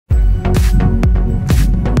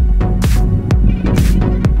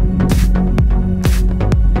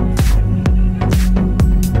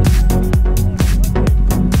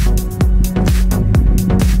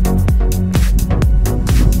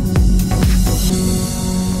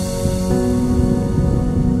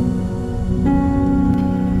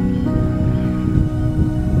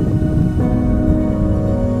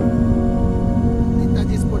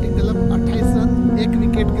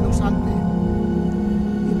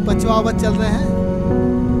5वां ओवर चल रहे हैं।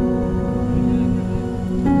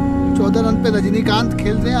 14 रन पे रजनीकांत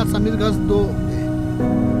खेल रहे हैं और समीर घोष 2।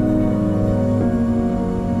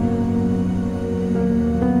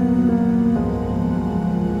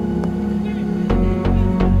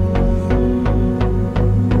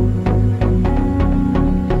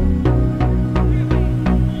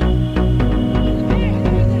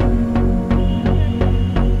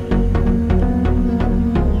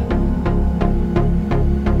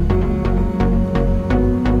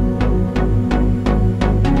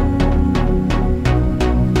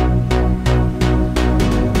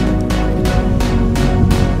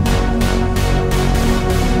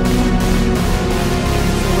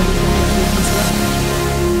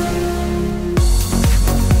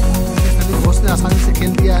 आसानी से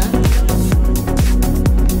खेल दिया है।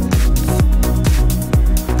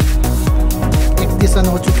 31 रन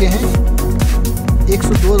हो चुके हैं।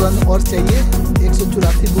 102 रन और चाहिए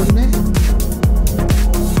 184 बॉल में।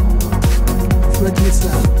 सूरज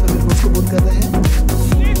मिश्रा समीर घोष को बॉल कर रहे हैं।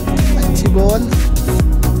 अच्छी बॉल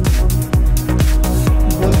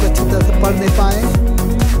को अच्छी तरह से पढ़ नहीं पाए।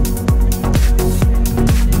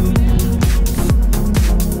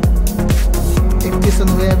 रन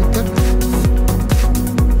हुए अभी तक।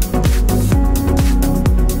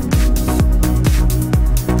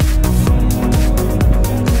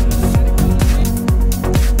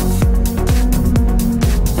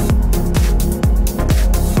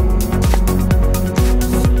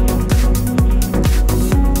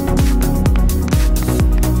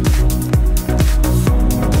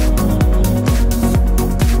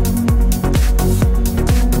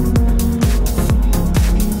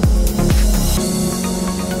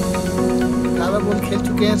 बॉल खेल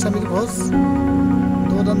चुके हैं समीर घोष।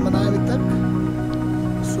 2 रन बनाए अभी तक।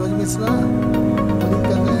 सूरज मिश्रा बॉलिंग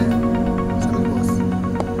कर रहे हैं। समीर घोष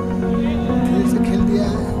धीरे से खेल दिया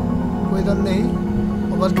है। कोई रन नहीं।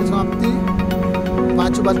 ओवर की समाप्ति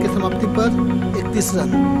 5 ओवर की समाप्ति पर 31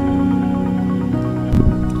 रन।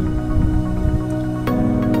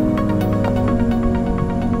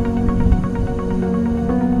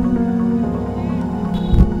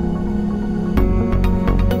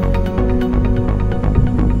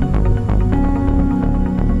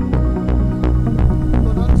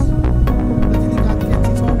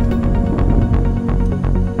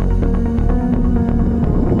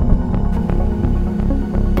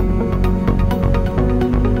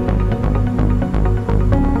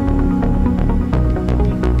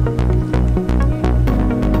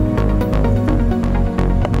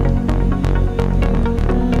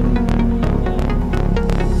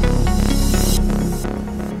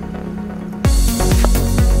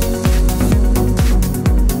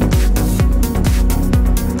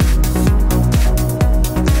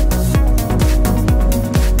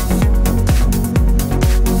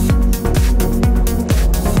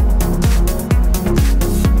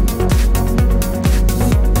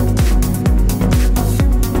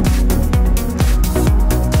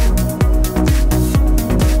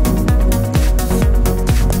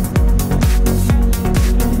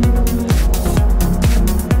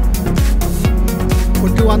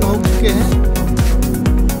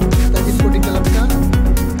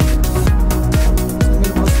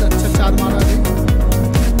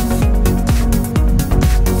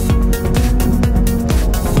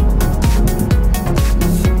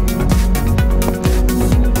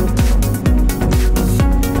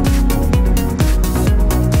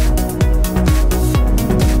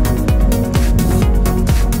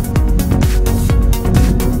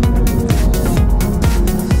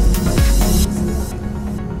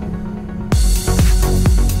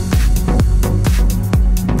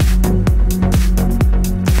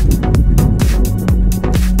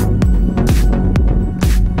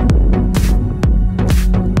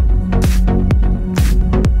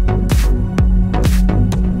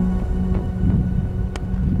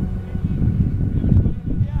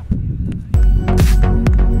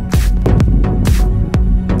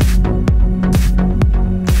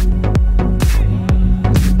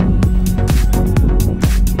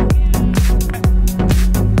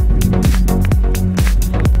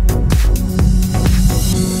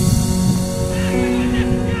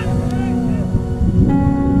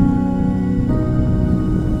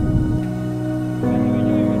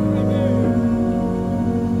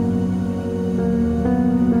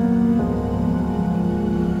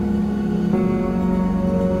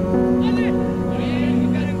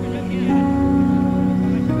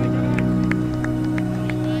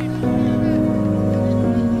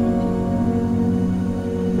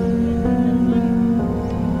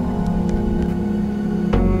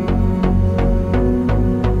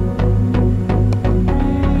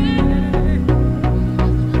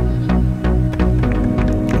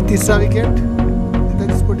 तीसरा विकेट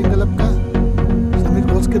नेताजी स्पोर्टिंग क्लब का, समीर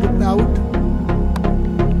घोष के रूप में आउट।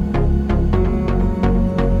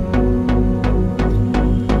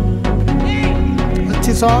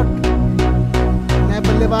 अच्छी शॉट, नए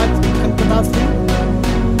बल्लेबाज अखन प्रताप सिंह।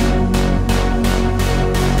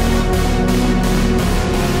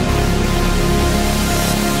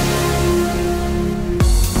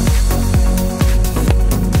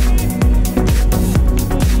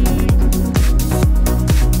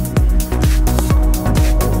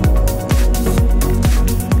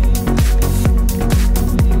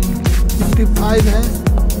 है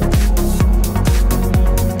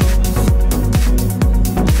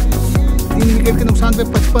 3 विकेट के नुकसान पे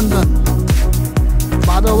 55 रन,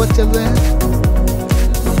 12 ओवर चल रहे हैं।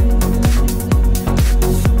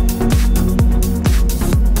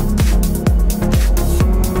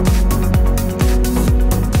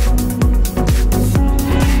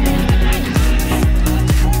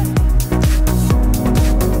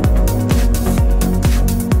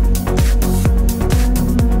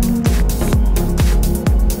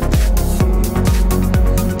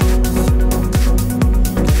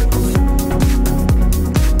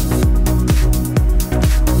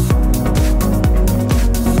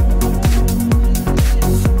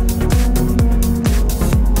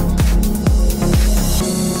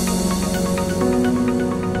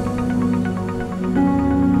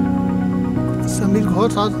 समीर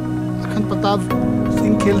घोष और अखन प्रताप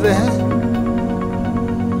सिंह खेल रहे हैं।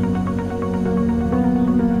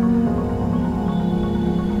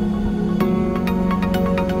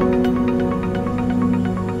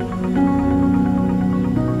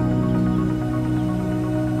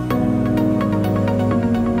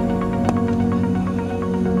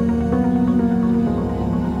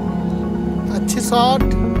 अच्छी शॉट,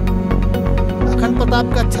 अखन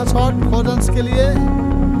प्रताप का अच्छा शॉट 4 रन्स के लिए।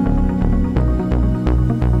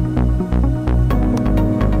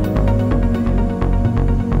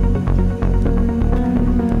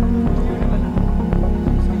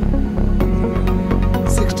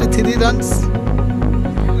 रन्स,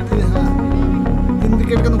 3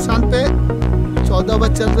 विकेट के नुकसान पे 14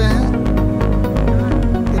 ओवर चल रहे हैं।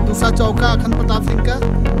 ये दूसरा चौका अखन प्रताप सिंह का।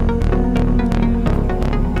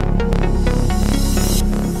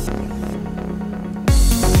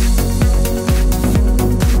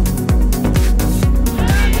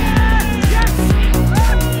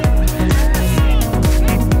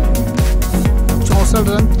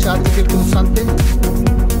 रन 4 विकेट के नुकसान पे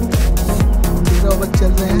 13 ओवर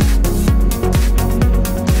चल रहे हैं।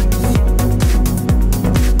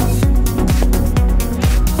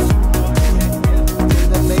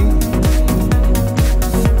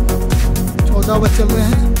 ओवर चल रहे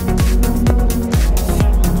हैं।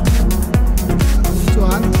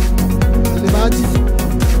 चौहान बल्लेबाज,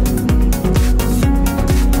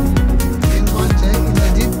 गेंदबाज है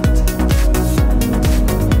इंद्रजीत।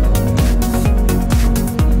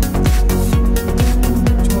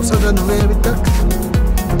 64 रन हुए अभी तक।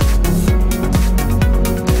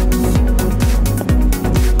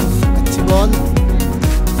 अच्छी बॉल,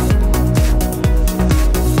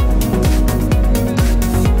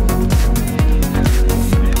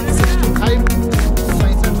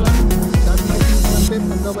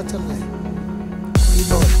 चल रहे हैं।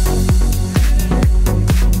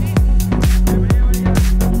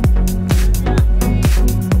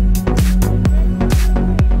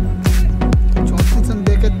 34 रन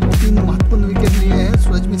देकर 3 महत्वपूर्ण विकेट लिए हैं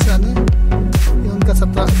सूरज मिश्रा ने। ये उनका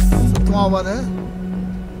 7वां ओवर है।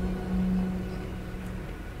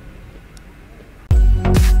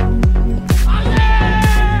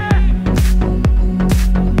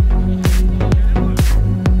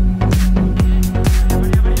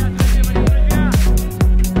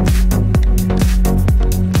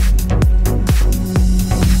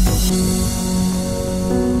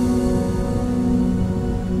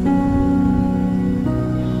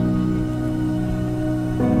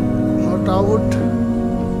 आउट,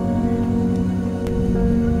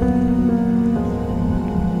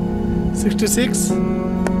 66,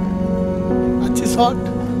 अच्छी शॉट,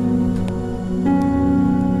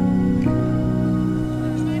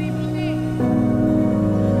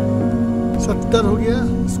 70 हो गया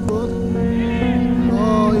स्कोर।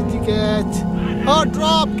 इजी कैच और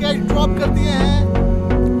कैच ड्रॉप कर दिए हैं।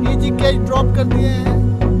 इजी कैच ड्रॉप कर दिए हैं।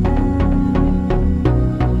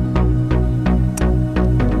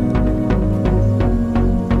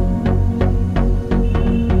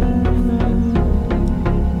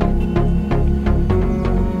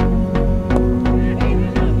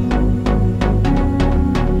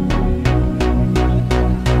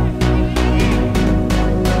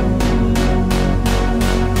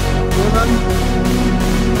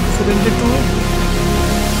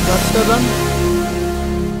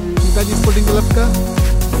 क्लब का।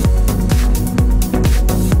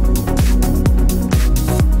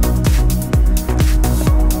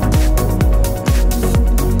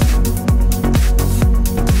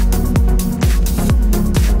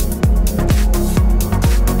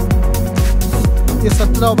 ये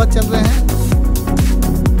 17 ओवर चल रहे हैं।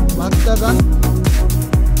 72 रन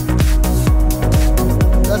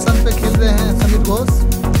 10 रन पे खेल रहे हैं समीर घोष।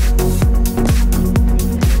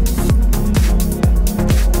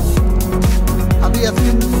 अभी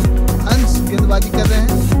अश्विन अंश गेंदबाजी कर रहे हैं।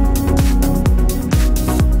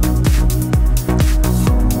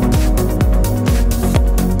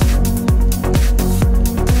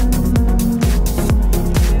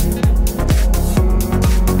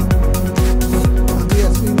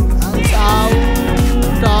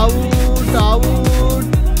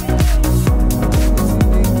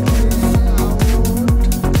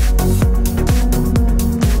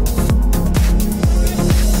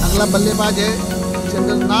 बल्लेबाज है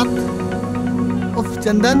चंद्रनाथ उफ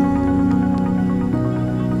चंदन,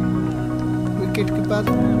 विकेट कीपर।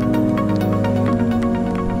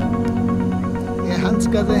 ये हंस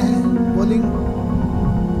कर रहे हैं बॉलिंग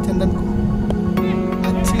चंदन को।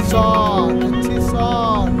 अच्छी शॉट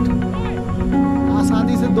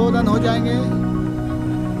आसानी से 2 रन हो जाएंगे।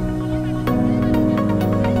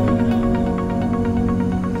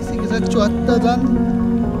 इसी के साथ 74 रन।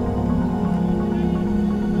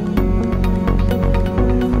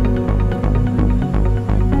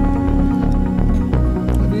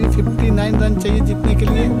 रन चाहिए जीतने के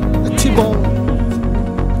लिए। अच्छी ball,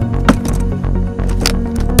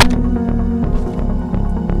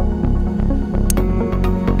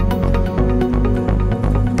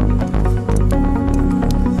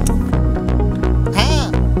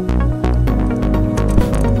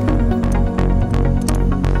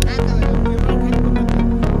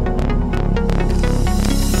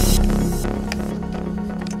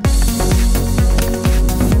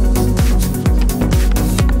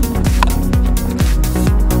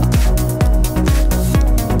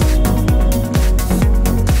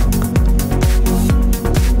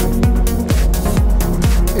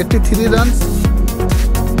 three run.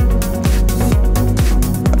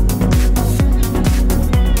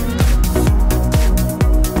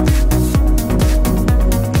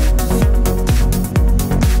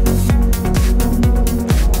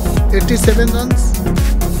 Seven run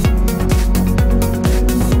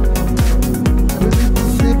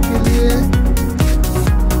के लिए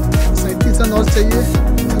 37 रन और चाहिए।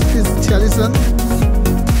 46 रन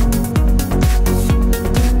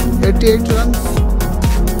 88 रन।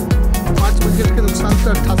 5 विकेट के नुकसान पे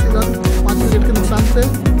 88 रन। 5 विकेट के नुकसान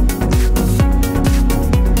पे।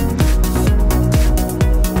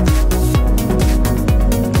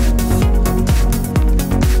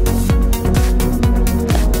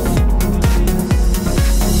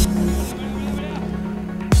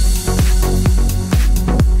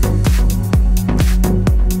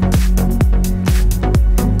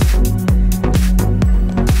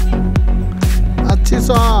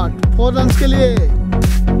 शॉट 4 रन के लिए।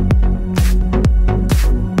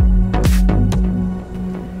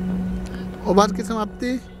 ओवर की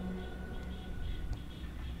समाप्ति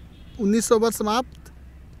 19 ओवर समाप्त।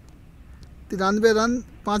 93 रन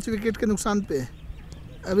 5 विकेट के नुकसान पे।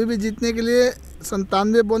 अभी भी जीतने के लिए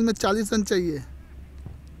 97 बॉल में 40 रन चाहिए।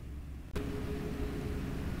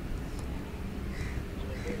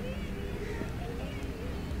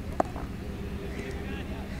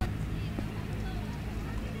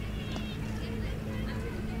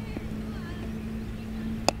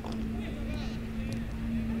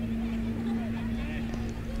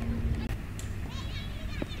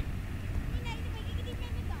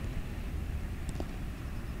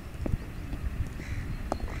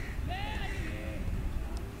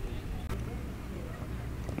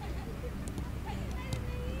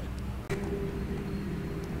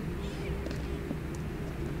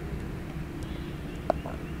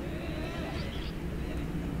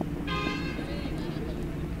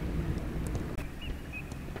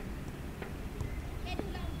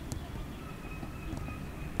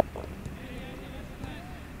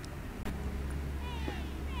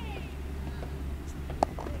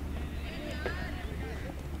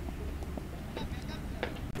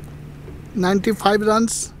 Ninety 95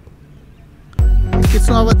 runs.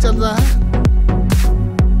 21वां ओवर चल रहा है।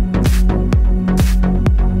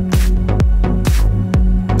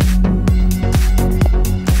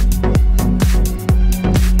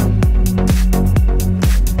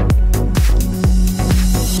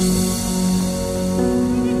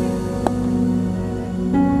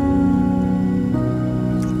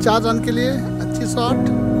 चार रन के लिए अच्छी शॉट।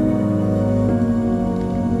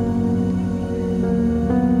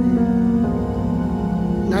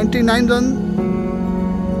 79 रन।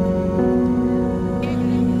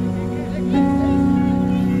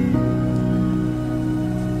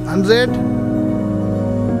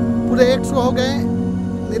 पूरे 100 हो गए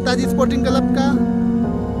नेताजी स्पोर्टिंग क्लब का।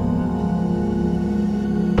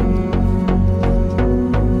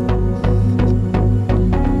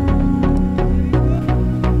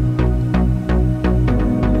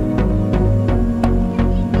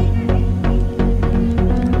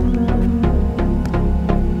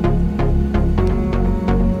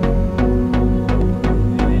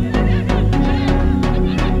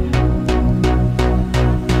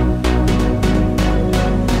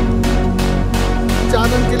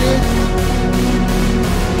 के लिए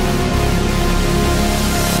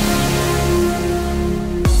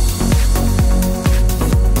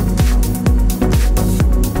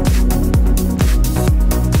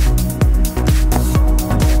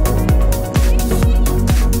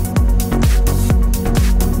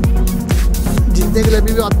जीतने के लिए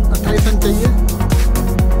अभी भी 28 रन चाहिए।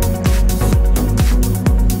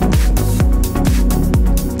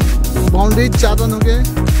 बाउंड्री 4 रन हो गए।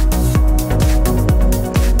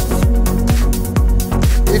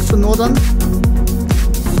 109 रन।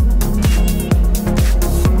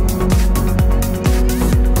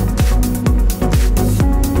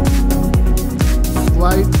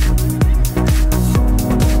 वाइड।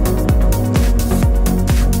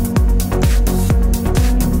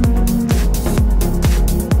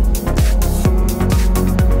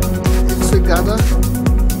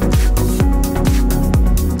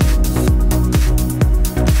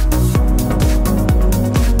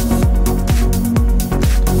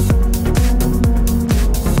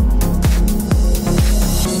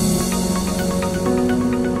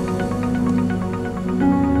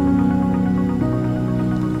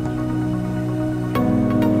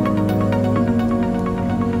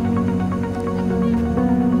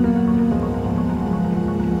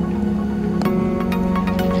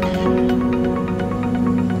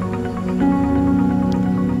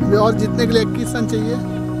 और जीतने के लिए 21 रन चाहिए।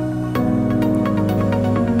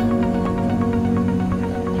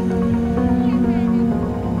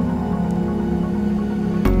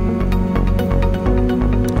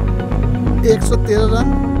 (113 रन।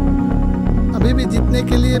 अभी भी जीतने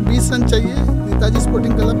के लिए 20 रन चाहिए नेताजी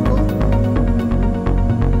स्पोर्टिंग क्लब को।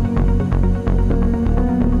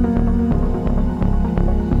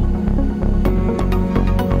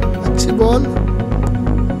 अच्छी बॉल,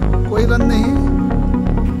 कोई रन नहीं।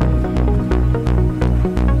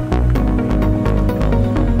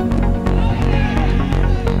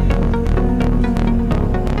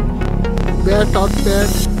 बैट और पैड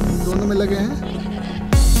दोनों में लगे हैं।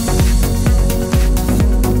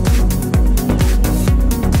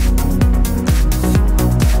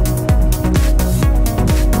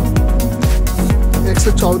 एक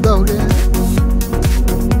 114 हो गए हैं।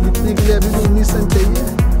 जीतने के लिए अभी भी 19 रन चाहिए।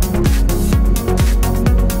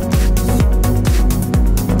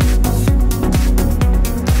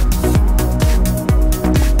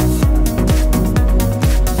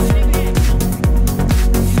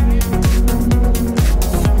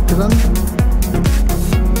 रन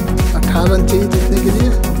 18 रन चाहिए जीतने के लिए।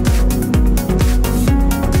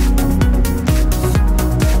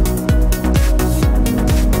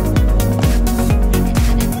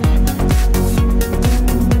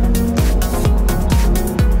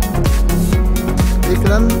 एक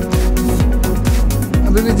रन।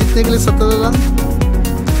 अभी भी जीतने के लिए 17 रन।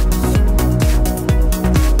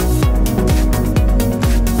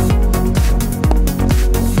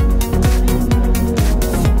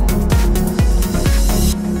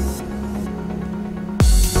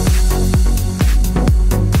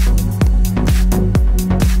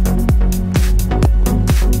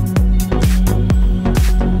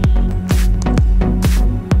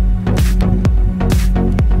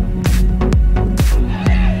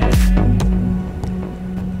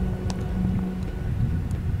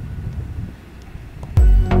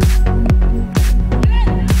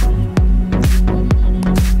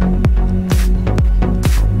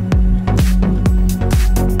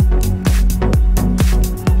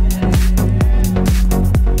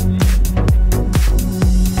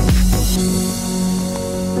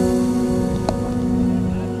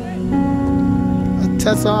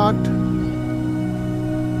 अच्छा शॉट।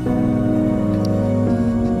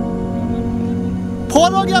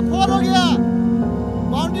 फोर हो गया, फोर हो गया,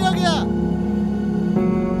 बाउंड्री हो गया,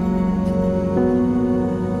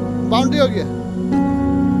 बाउंड्री हो गया।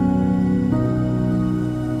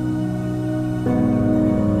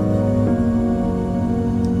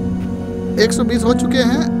 एक 120 हो चुके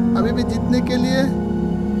हैं। अभी भी जीतने के लिए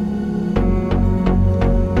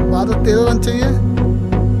 12-13 रन चाहिए।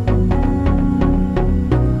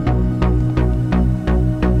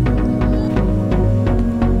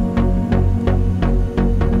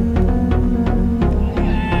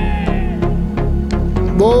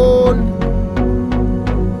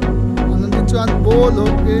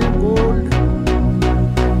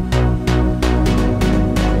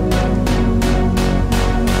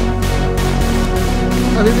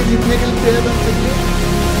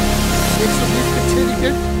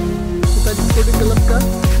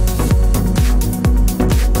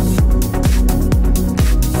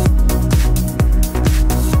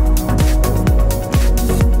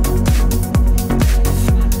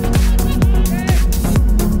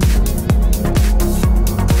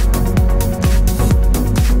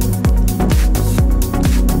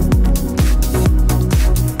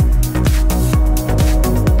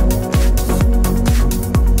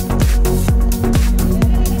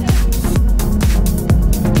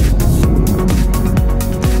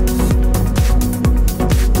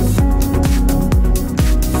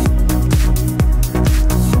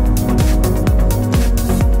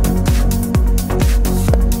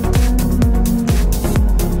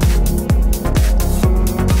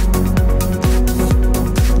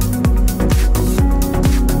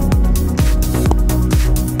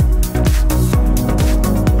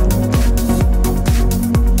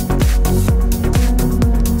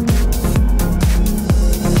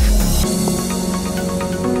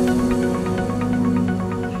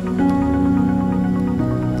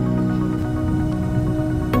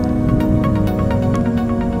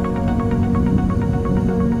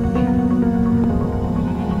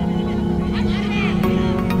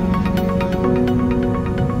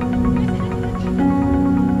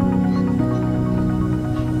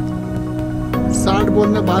 60 बॉल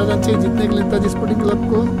में 12 रन चाहिए जीतने के लिए नेताजी स्पोर्टिंग क्लब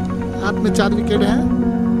को। हाथ में 4 विकेट हैं।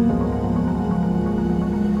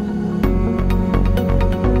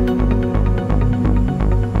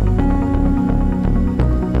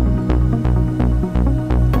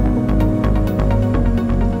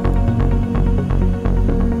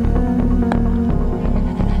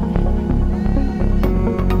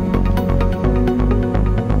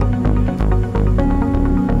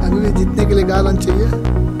 जीतने के लिए 11 रन चाहिए।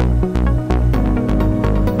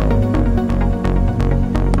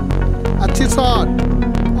 अच्छी शॉट,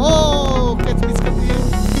 ओ कैच मिस कर दिए।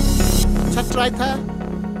 अच्छा ट्राई था,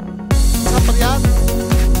 अच्छा प्रयास,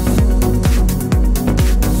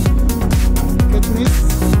 कैच मिस।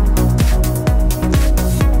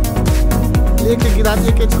 लेके गिरा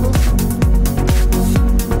दिए कैच को।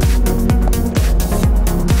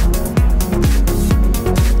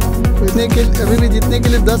 अभी भी जीतने के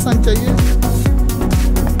लिए 10 रन चाहिए।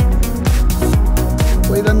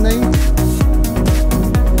 कोई रन नहीं।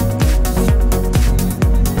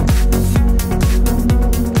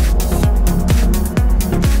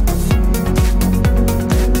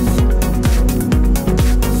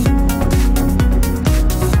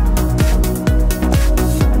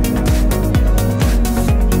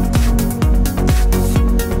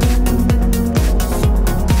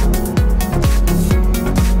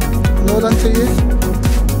 रन चाहिए।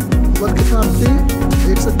 ओवर की समाप्ति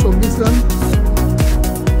 124 रन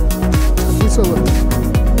 26 ओवर।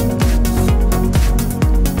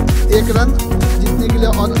 1 रन जीतने के लिए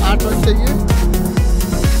और 8 रन चाहिए।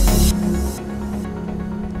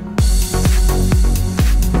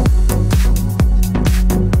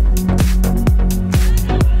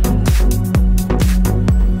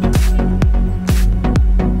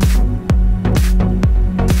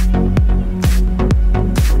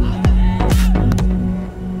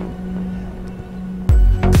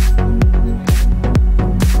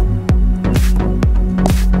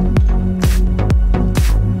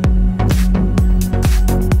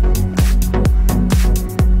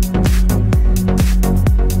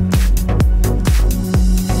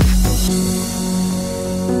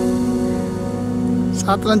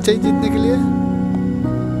 सात रन चाहिए जीतने के लिए।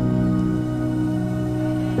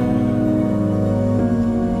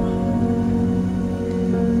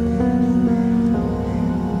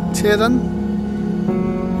 छह रन,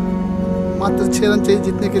 मात्र 6 रन चाहिए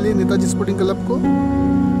जीतने के लिए नेताजी स्पोर्टिंग क्लब को।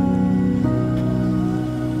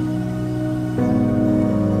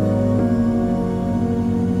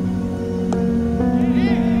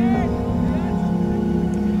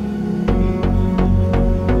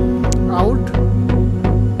 Out,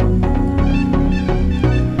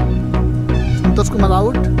 Santosh Kumar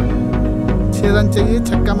out. 6 run चाहिए,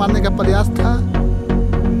 छक्का मारने का प्रयास था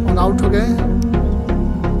और आउट हो गए।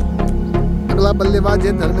 अगला बल्लेबाज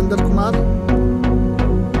है धर्मेंद्र कुमार।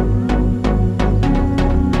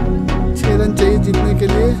 6 रन चाहिए जीतने के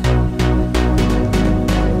लिए।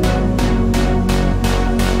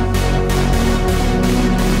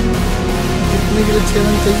 जीतने के लिए 6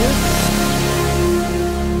 रन चाहिए।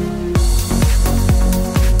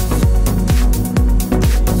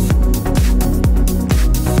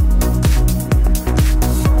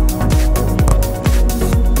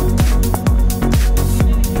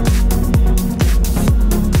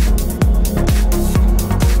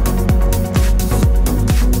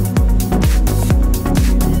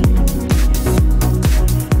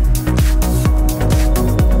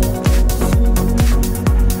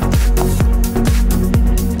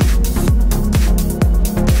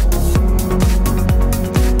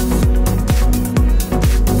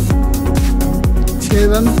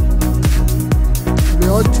 रन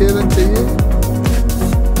और 6 रन चाहिए।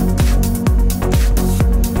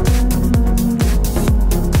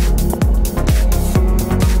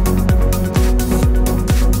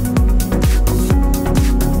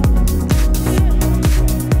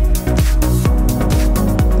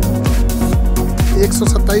 एक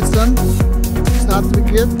 127 रन, 7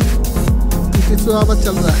 विकेट, 29वां ओवर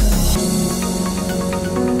चल रहा है।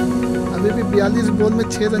 अभी भी 42 बॉल में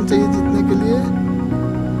 6 रन चाहिए जीतने के लिए।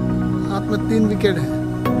 हाथ में 3 विकेट है।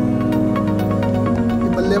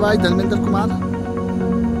 बल्लेबाज धर्मेंद्र कुमार।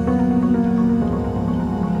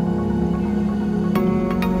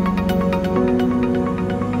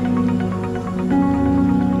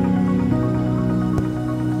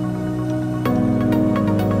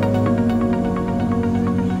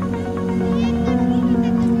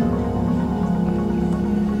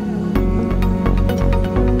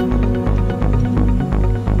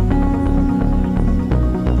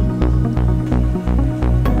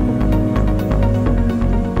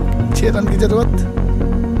 रन की जरूरत।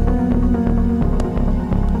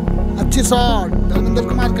 अच्छी शॉट धर्मेंद्र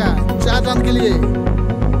कुमार का 4 रन के लिए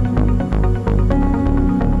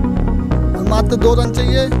और मात्र 2 रन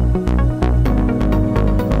चाहिए।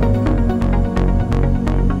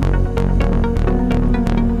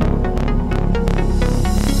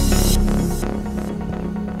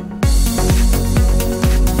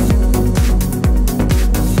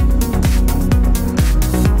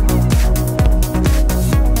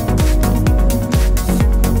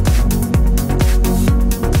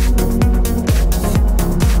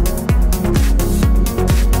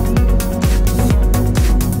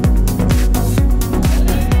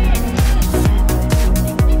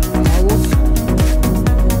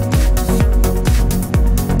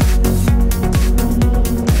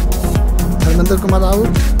 धर्मेंद्र कुमार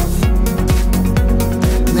आउट।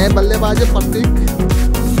 नए बल्लेबाज है प्रतीक।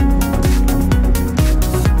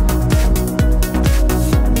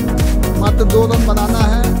 मात्र 2 रन बनाना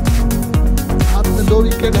है। हाथ में 2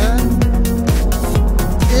 विकेट है।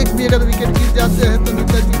 एक भी अगर विकेट गिर जाते हैं तो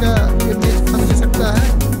मित्रा जी का ये मैच फंस भी सकता है।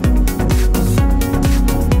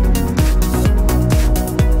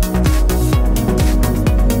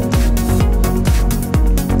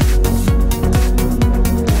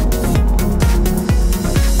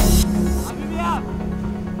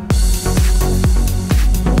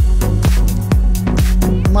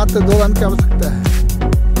 मात्र 2 रन की आवश्यकता है।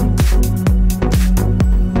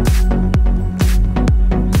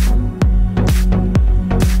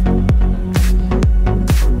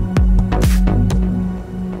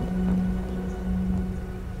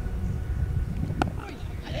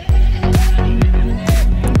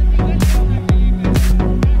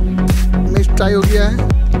 मिस ट्राई हो गया है।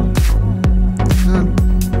 हाँ।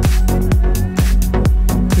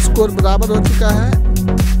 स्कोर बराबर हो चुका है।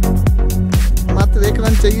 मात्र 1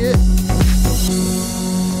 रन चाहिए।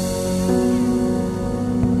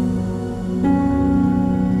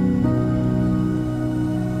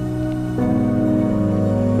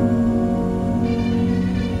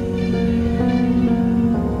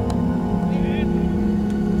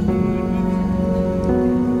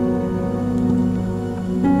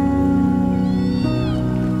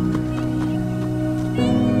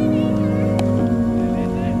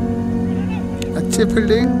 अच्छी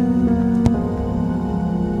फील्डिंग।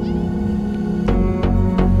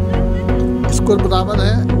 स्कोर बराबर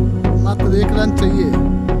है। मात्र 1 रन चाहिए।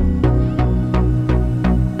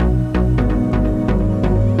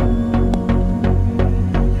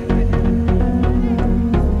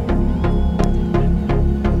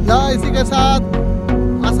 इसी के साथ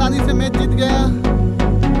आसानी से मैच जीत गया।